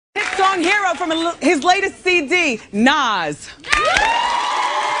song Hero from his latest CD, Nas.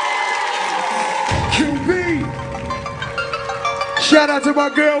 QB. Shout out to my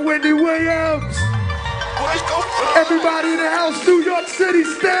girl, Wendy Williams. Everybody in the house, New York City,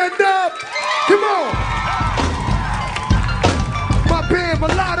 stand up. Come on. My band,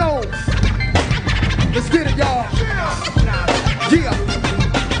 Mulatto. Let's get it, y'all. Yeah.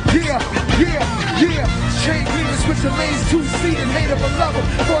 Chain leaving, switching lanes, two-seated, hate him or love him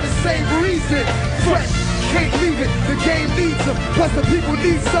for the same reason. Fresh, can't leave it, the game needs him. Plus the people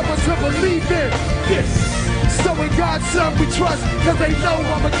need someone to believe in. Yes. So in God's son we trust, cause they know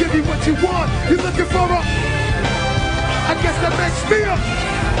I'ma give you what you want. You looking for a, I guess that makes me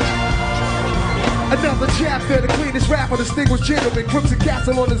a. Another chapter, the cleanest rapper, distinguished gentleman, Crimson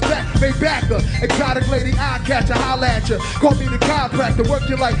Castle on his back, made backer, exotic lady eye catcher, holla at ya, call me the chiropractor, work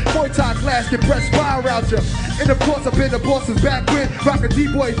you like Muay Thai class, get press fire out ya. And of course I've been the boss's back with, rock a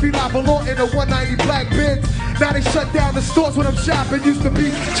D-boy, feline below in a 190 black Benz. Now they shut down the stores when I'm shopping, used to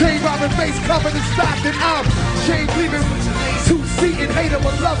be chain robbing, face covered and stopped, and I'm chain leaving, two-seating, hate him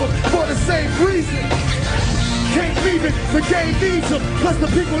or love him for the same reason. Can't leave it, the game needs them, plus the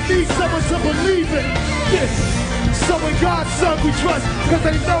people need someone to believe in. Yes. So in God's son we trust, cause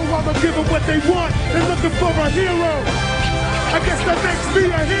they know I'ma give them what they want. They're looking for a hero. I guess that makes me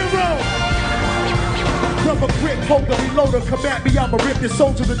a hero. Rubber grip, holder, reloader, come at me, I'ma rip your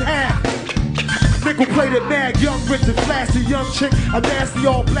soldiers in half. Nickel plated mag, young, rich and flashy, young chick, a nasty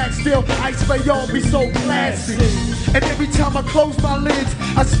all black still, ice may all be so classy. And every time I close my lids,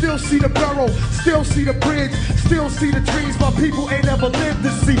 I still see the barrel, still see the bridge, still see the dreams my people ain't ever lived to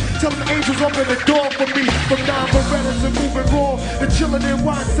see. Tell the angels open the door for me, from non-Berettas and moving raw, the chillin' in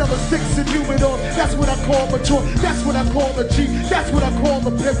wine cellar, sticks and humidor. That's what I call mature, that's what I call a G, that's what I call a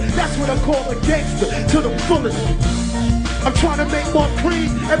pimp, that's what I call a gangster, to the fullest. I'm trying to make more cream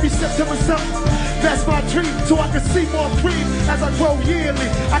every September something. That's my dream, so I can see more cream as I grow yearly.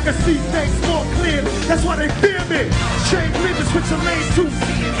 I can see things more clearly. That's why they fear me. Change leaving, switching lanes too.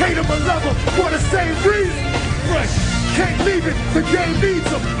 Hate them or love them for the same reason. Right. Can't leave it, the game needs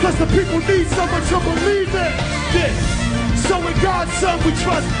them. Plus the people need someone to believe in. This. So in God's son we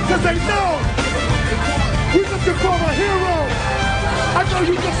trust, cause they know we looking for a hero. I know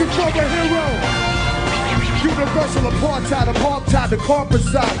you looking for a hero. Universal apartheid, the corporate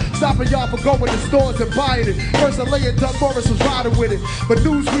side, stopping y'all from going to stores and buying it. First I lay it, Doug Morris was riding with it, but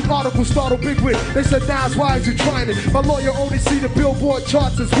Newsweek articles startled big with it. They said, Nas, why is you trying it? My lawyer only see the Billboard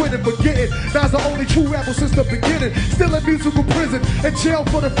charts as winning, forget it. Nas the only true rebel since the beginning. Still in musical prison, in jail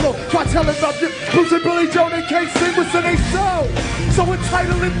for the flow. Try telling about this, Bruce and Billy Joe, they can't sing what's in they soul. So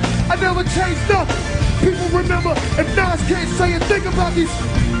entitled, I never changed nothing. People remember, and Nas can't say a thing about these.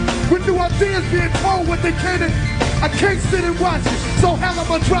 With new ideas being told what they can and I can't sit and watch it, so hell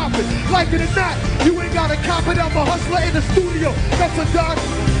I'ma drop it. Like it or not, you ain't gotta cop it. I'm a hustler in the studio, that's a dog.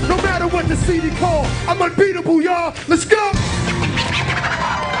 No matter what the CD call, I'm unbeatable, y'all. Let's go!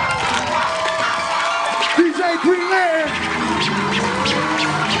 DJ Greenland.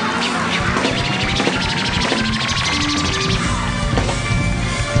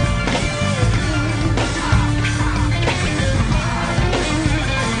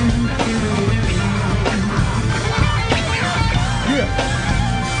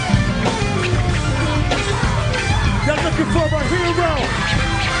 Y'all looking for a hero?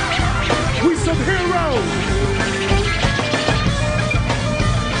 We some heroes.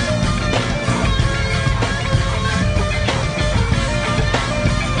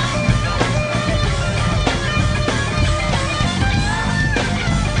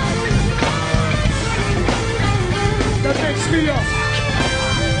 That makes me up.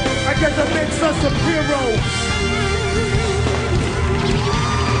 I guess that makes us some heroes.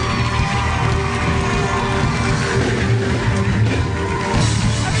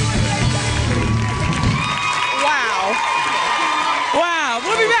 Wow,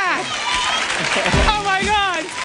 we'll be back.